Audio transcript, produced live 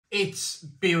It's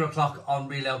beer o'clock on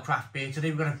Real Ale Craft Beer. Today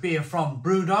we've got a beer from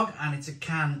Brewdog and it's a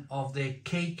can of their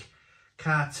Cake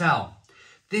Cartel.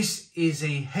 This is a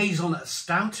hazelnut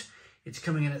stout. It's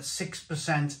coming in at 6%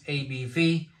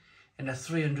 ABV in a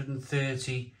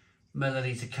 330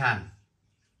 milliliter can.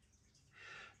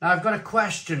 Now I've got a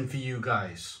question for you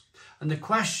guys. And the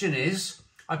question is,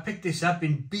 I picked this up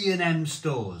in B&M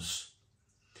stores.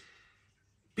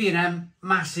 B&M,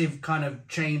 massive kind of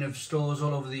chain of stores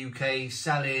all over the UK,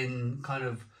 selling kind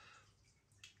of,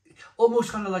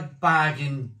 almost kind of like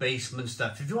bagging basement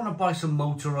stuff. If you want to buy some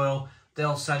motor oil,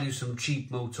 they'll sell you some cheap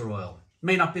motor oil.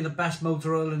 May not be the best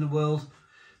motor oil in the world,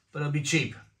 but it'll be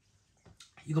cheap.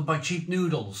 You can buy cheap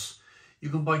noodles. You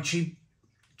can buy cheap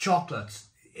chocolates,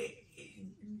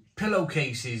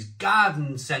 pillowcases,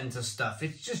 garden centre stuff.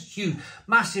 It's just huge.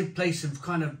 Massive place of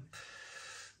kind of,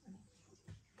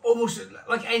 almost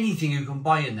like anything you can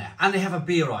buy in there. And they have a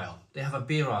beer aisle. They have a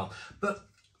beer aisle. But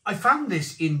I found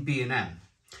this in B&M.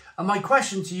 And my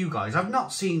question to you guys, I've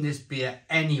not seen this beer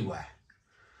anywhere.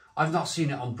 I've not seen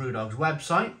it on Brewdog's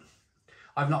website.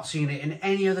 I've not seen it in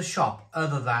any other shop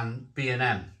other than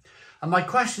B&M. And my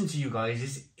question to you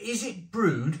guys is it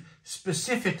brewed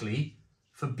specifically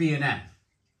for B&M?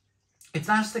 If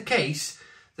that's the case,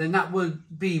 then that would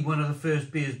be one of the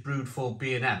first beers brewed for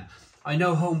B&M. I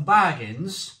know Home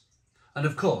Bargains, and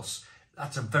of course,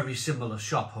 that's a very similar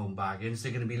shop, Home Bargains.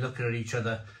 They're going to be looking at each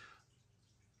other,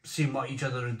 seeing what each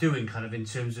other are doing kind of in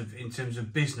terms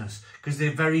of business, because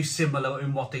they're very similar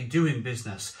in what they do in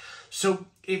business. So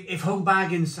if Home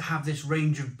Bargains have this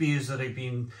range of beers that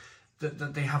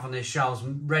that they have on their shelves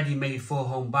ready-made for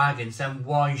Home Bargains, then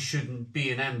why shouldn't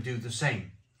B&M do the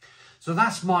same? So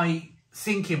that's my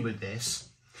thinking with this.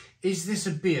 Is this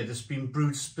a beer that's been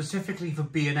brewed specifically for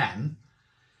B&M?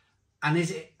 And is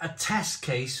it a test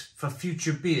case for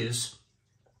future beers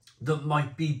that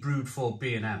might be brewed for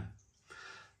B&M?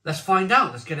 Let's find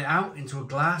out. Let's get it out into a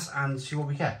glass and see what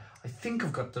we get. I think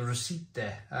I've got the receipt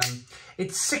there.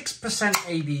 It's 6%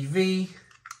 ABV.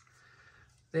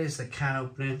 There's the can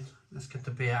opening. Let's get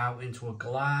the beer out into a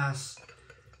glass.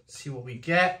 See what we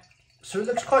get. So it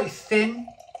looks quite thin.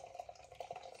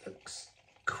 Looks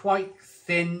quite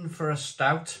thin for a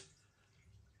stout.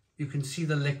 You can see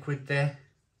the liquid there.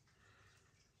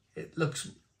 It looks,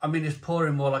 I mean, it's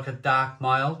pouring more like a dark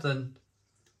mild than,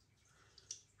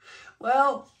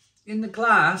 well, in the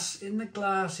glass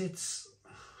it's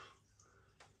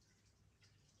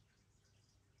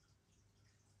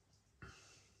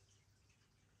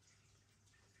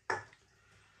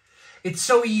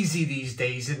so easy these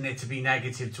days, isn't it, to be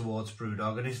negative towards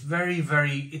Brewdog, and it's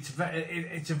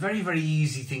a very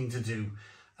easy thing to do.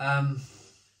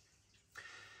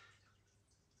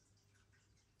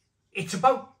 It's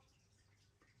about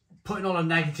putting all the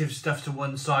negative stuff to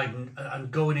one side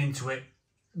and going into it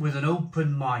with an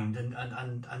open mind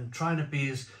and trying to be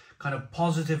as kind of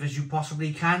positive as you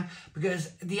possibly can,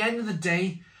 because at the end of the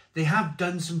day, they have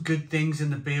done some good things in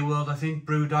the beer world, I think,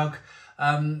 Brewdog.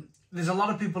 There's a lot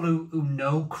of people who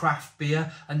know craft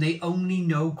beer, and they only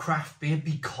know craft beer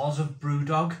because of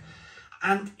Brewdog.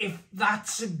 And if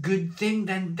that's a good thing,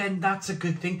 then that's a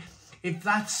good thing. If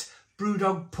that's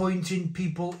Brewdog pointing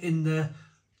people in the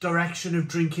direction of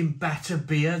drinking better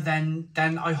beer, then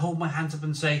I hold my hands up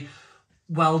and say,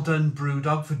 well done,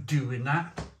 Brewdog, for doing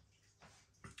that.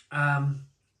 But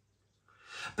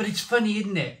it's funny,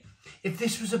 isn't it? If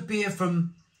this was a beer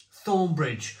from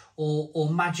Thornbridge or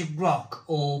Magic Rock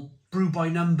or Brew by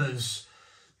Numbers,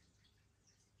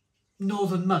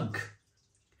 Northern Monk,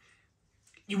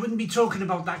 you wouldn't be talking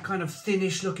about that kind of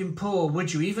thinnish looking pour,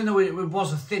 would you? Even though it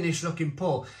was a thinnish looking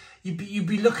pour, you'd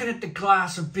be looking at the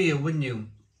glass of beer, wouldn't you?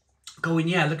 Going,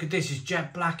 yeah, look at this, it's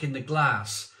jet black in the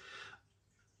glass.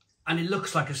 And it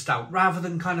looks like a stout, rather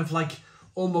than kind of like,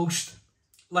 almost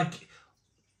like,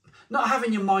 not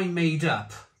having your mind made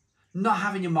up. Not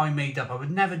having your mind made up. I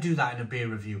would never do that in a beer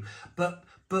review. But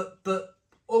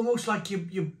almost like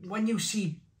you when you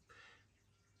see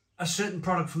a certain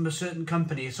product from a certain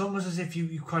company, it's almost as if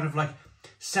you kind of like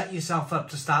set yourself up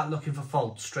to start looking for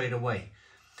faults straight away.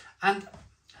 And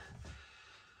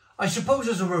I suppose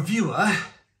as a reviewer,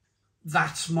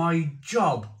 that's my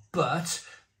job, but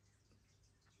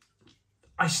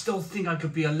I still think I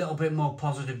could be a little bit more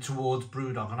positive towards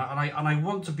Brewdog, and I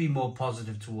want to be more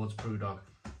positive towards Brewdog.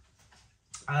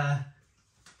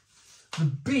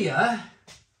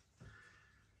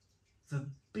 The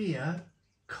beer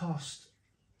cost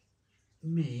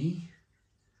me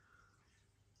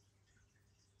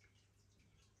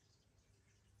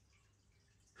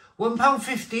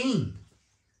 £1.15.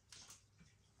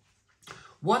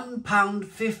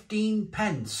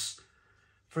 £1.15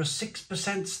 for a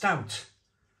 6% stout.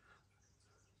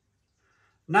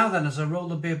 Now then, as I roll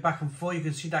the beer back and forth, you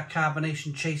can see that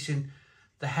carbonation chasing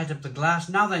the head of the glass.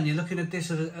 Now then, you're looking at this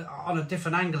on a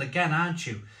different angle again, aren't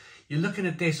you? You're looking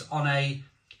at this on a,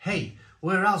 hey,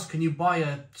 where else can you buy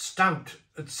a stout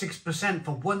at 6%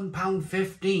 for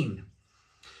 £1.15?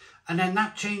 And then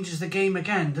that changes the game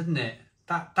again, doesn't it?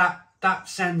 That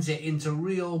sends it into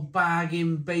real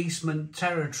bargain basement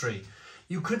territory.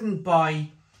 You couldn't buy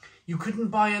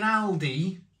an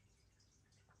Aldi,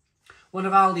 one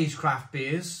of Aldi's craft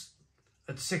beers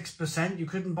at 6%. You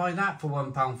couldn't buy that for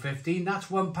 £1.15. That's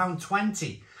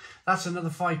 £1.20. That's another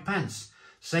 5 pence.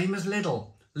 Same as Lidl.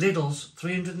 Lidl's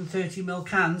 330ml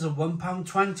cans are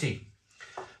 £1.20.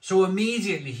 So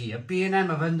immediately here, B&M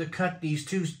have undercut these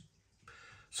two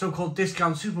so-called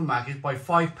discount supermarkets by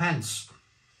 5 pence.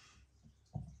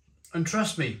 And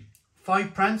trust me,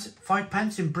 5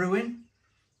 pence in brewing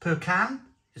per can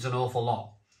is an awful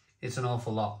lot. It's an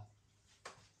awful lot.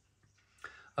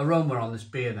 Aroma on this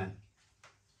beer then.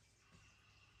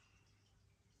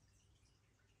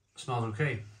 Smells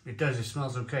okay. It does, it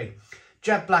smells okay.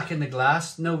 Jet black in the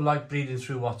glass, no light bleeding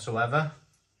through whatsoever.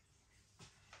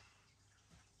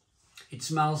 It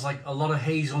smells like a lot of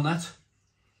hazelnut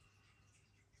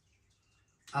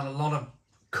and a lot of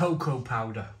cocoa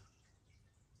powder.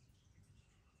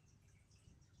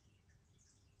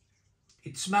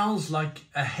 It smells like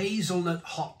a hazelnut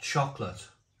hot chocolate.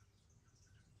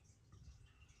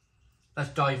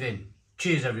 Let's dive in.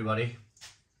 Cheers, everybody.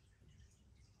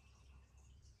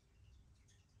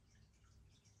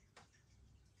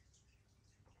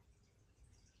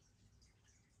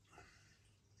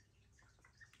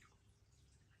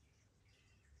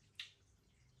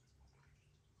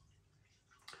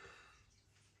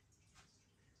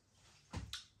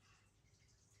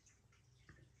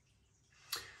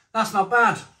 That's not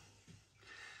bad.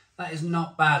 That is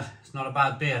not bad. It's not a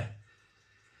bad beer.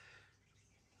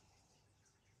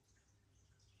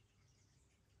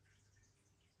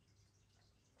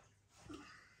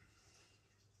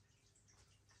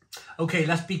 Okay,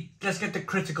 let's get the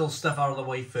critical stuff out of the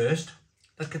way first.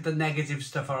 Let's get the negative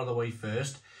stuff out of the way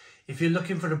first. If you're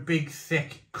looking for a big,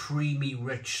 thick, creamy,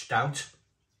 rich stout,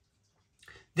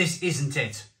 this isn't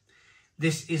it.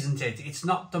 This isn't it. It's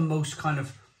not the most kind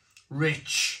of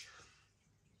rich,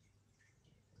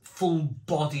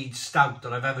 full-bodied stout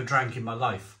that I've ever drank in my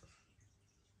life.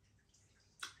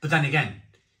 But then again,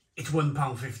 it's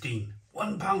 £1.15.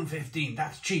 £1.15,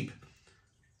 that's cheap.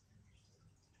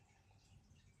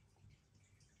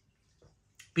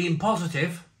 Being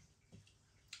positive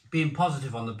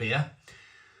on the beer,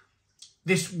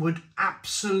 this would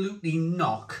absolutely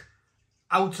knock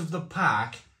out of the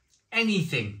park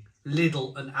anything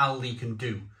Lidl and Aldi can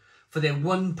do. For their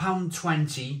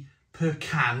 £1.20 per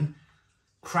can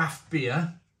craft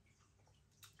beer,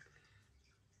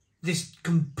 this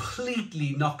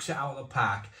completely knocks it out of the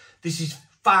park. This is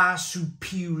far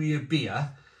superior beer,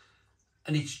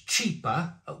 and it's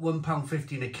cheaper at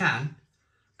 £1.15 a can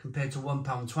compared to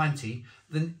 £1.20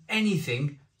 than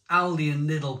anything Aldi and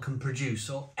Lidl can produce,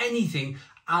 or anything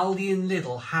Aldi and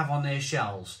Lidl have on their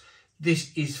shelves.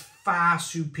 This is far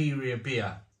superior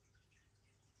beer.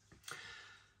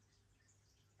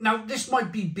 Now, this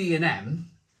might be B&M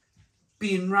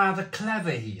being rather clever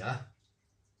here,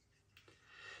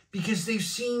 because they've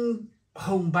seen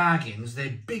Home Bargains,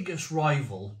 their biggest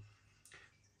rival,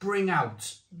 bring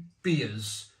out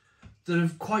beers that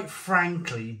have quite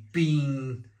frankly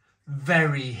been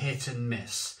very hit and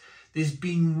miss. There's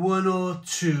been one or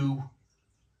two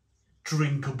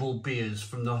drinkable beers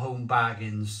from the Home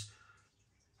Bargains.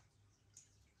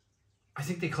 I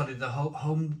think they call it the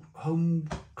home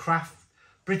craft,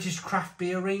 British craft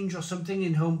beer range or something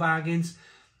in Home Bargains.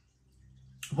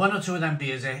 One or two of them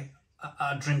beers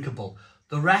are drinkable.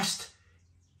 The rest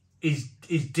is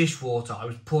dishwater. I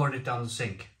was pouring it down the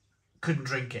sink. Couldn't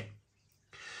drink it.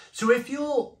 So if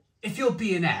you're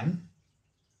B&M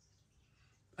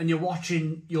and you're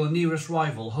watching your nearest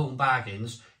rival, Home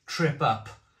Bargains, trip up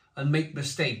and make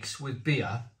mistakes with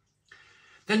beer,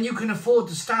 then you can afford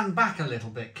to stand back a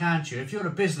little bit, can't you? If you're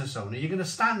a business owner, you're going to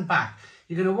stand back.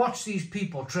 You're going to watch these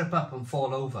people trip up and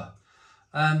fall over.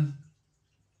 And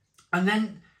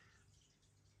then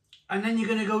you're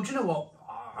going to go, do you know what?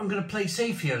 I'm going to play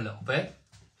safe here a little bit.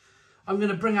 I'm going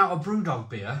to bring out a Brewdog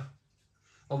beer.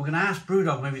 Or we're going to ask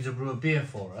Brewdog maybe to brew a beer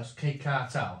for us,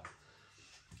 Cartel,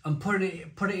 and put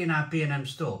it in our B&M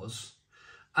stores.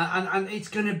 And it's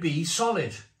going to be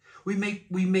solid. We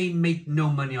may make no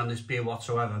money on this beer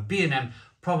whatsoever. B&M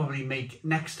probably make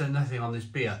next to nothing on this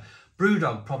beer.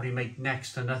 Brewdog probably make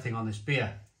next to nothing on this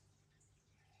beer.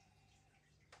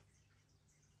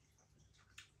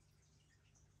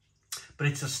 But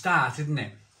it's a start, isn't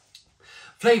it?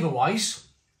 Flavour-wise,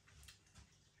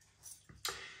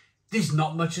 there's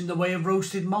not much in the way of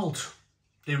roasted malt.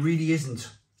 There really isn't.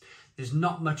 There's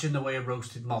not much in the way of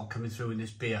roasted malt coming through in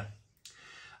this beer.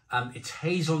 It's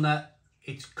hazelnut,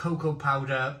 it's cocoa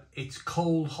powder, it's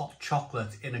cold hot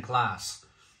chocolate in a glass.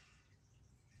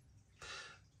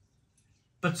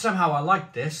 But somehow I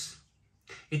like this.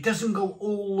 It doesn't go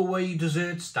all the way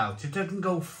dessert stout. It doesn't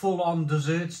go full on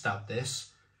dessert stout, this.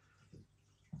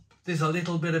 There's a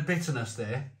little bit of bitterness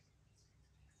there.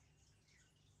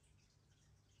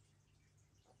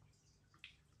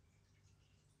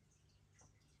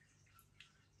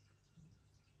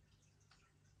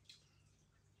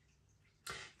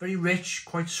 Very rich,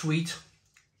 quite sweet.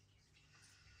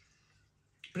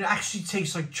 But it actually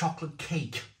tastes like chocolate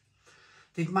cake.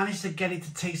 They've managed to get it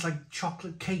to taste like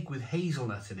chocolate cake with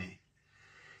hazelnut in it.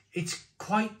 It's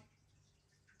quite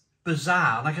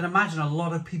bizarre, and I can imagine a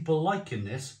lot of people liking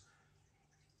this.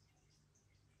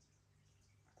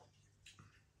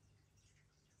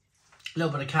 A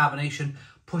little bit of carbonation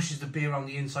pushes the beer on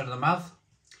the inside of the mouth.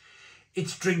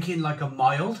 It's drinking like a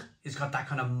mild. It's got that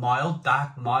kind of mild,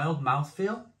 dark, mild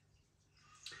mouthfeel.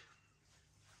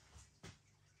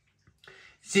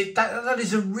 See, that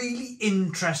is a really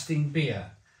interesting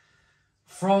beer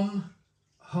from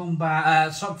from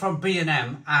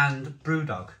B&M and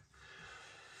Brewdog.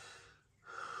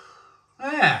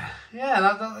 Yeah.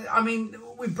 I mean,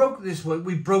 we've broken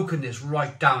this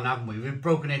right down, haven't we? We've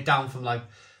broken it down from like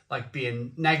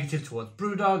being negative towards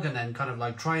Brewdog, and then kind of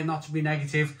like trying not to be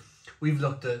negative. We've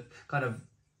looked at kind of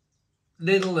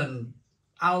Lidl and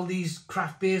Aldi's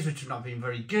craft beers, which have not been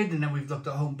very good, and then we've looked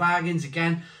at Home Bargains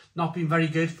again, not been very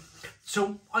good.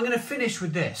 So I'm going to finish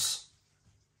with this.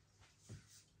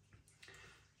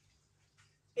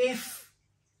 If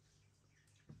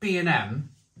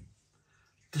B&M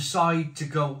decide to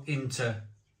go into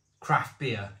craft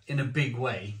beer in a big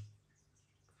way,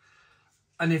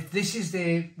 and if this is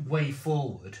their way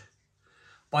forward,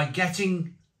 by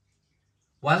getting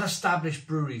well-established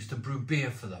breweries to brew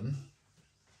beer for them,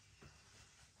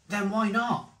 then why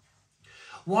not?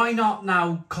 Why not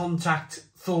now contact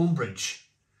Thornbridge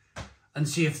and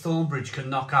see if Thornbridge can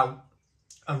knock out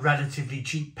a relatively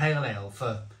cheap pale ale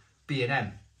for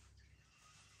B&M?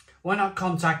 Why not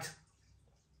contact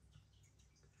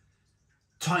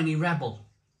Tiny Rebel?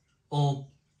 Or,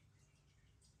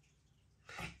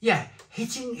 yeah,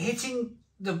 hitting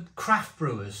the craft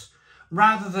brewers,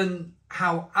 rather than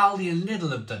how Aldi and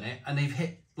Lidl have done it, and they've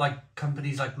hit like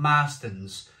companies like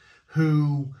Marston's,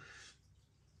 who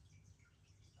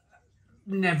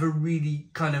never really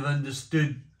kind of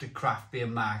understood the craft beer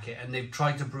market, and they've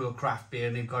tried to brew a craft beer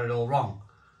and they've got it all wrong.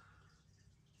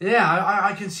 Yeah,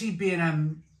 I can see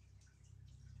B&M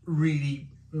really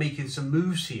making some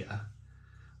moves here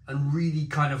and really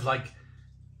kind of like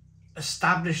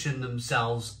establishing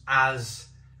themselves as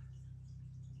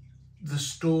the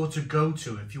store to go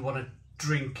to if you want to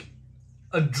drink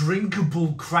a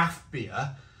drinkable craft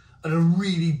beer at a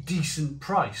really decent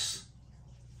price.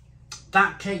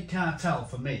 That Cake Cartel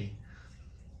for me.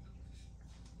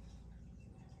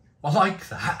 I like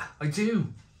that, I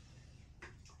do.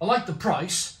 I like the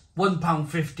price,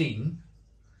 £1.15.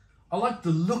 I like the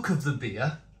look of the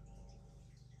beer.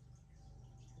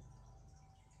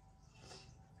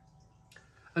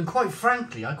 And quite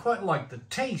frankly, I quite like the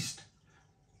taste.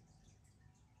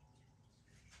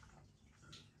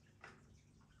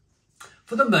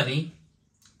 For the money,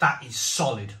 that is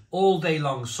solid. All day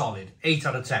long solid. 8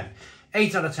 out of 10.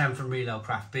 8 out of 10 from Real Ale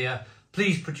Craft Beer.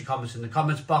 Please put your comments in the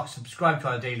comments box. Subscribe to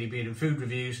our daily beer and food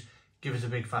reviews. Give us a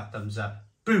big fat thumbs up.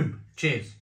 Boom. Cheers.